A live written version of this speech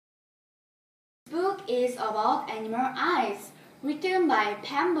is about animal eyes, written by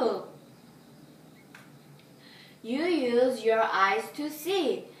Pambu. You use your eyes to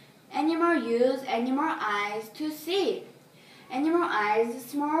see. Animal use animal eyes to see. Animal eyes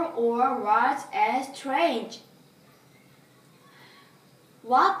small or large and strange.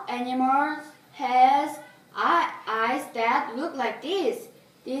 What animal has eyes that look like this?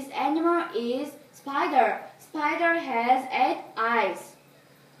 This animal is spider. Spider has 8 eyes.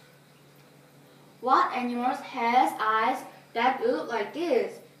 What animal has eyes that look like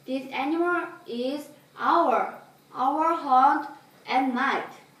this? This animal is owl. Owl hunt at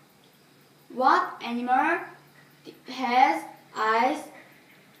night. What animal has eyes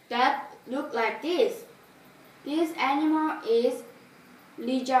that look like this? This animal is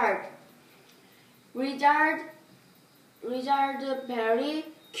lizard. Lizard very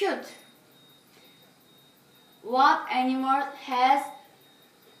cute. What animal has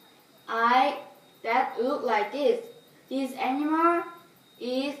eyes that look like this? This animal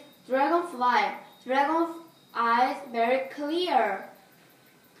is dragonfly. Dragonfly eyes very clear.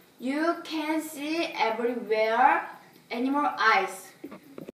 You can see everywhere animal eyes.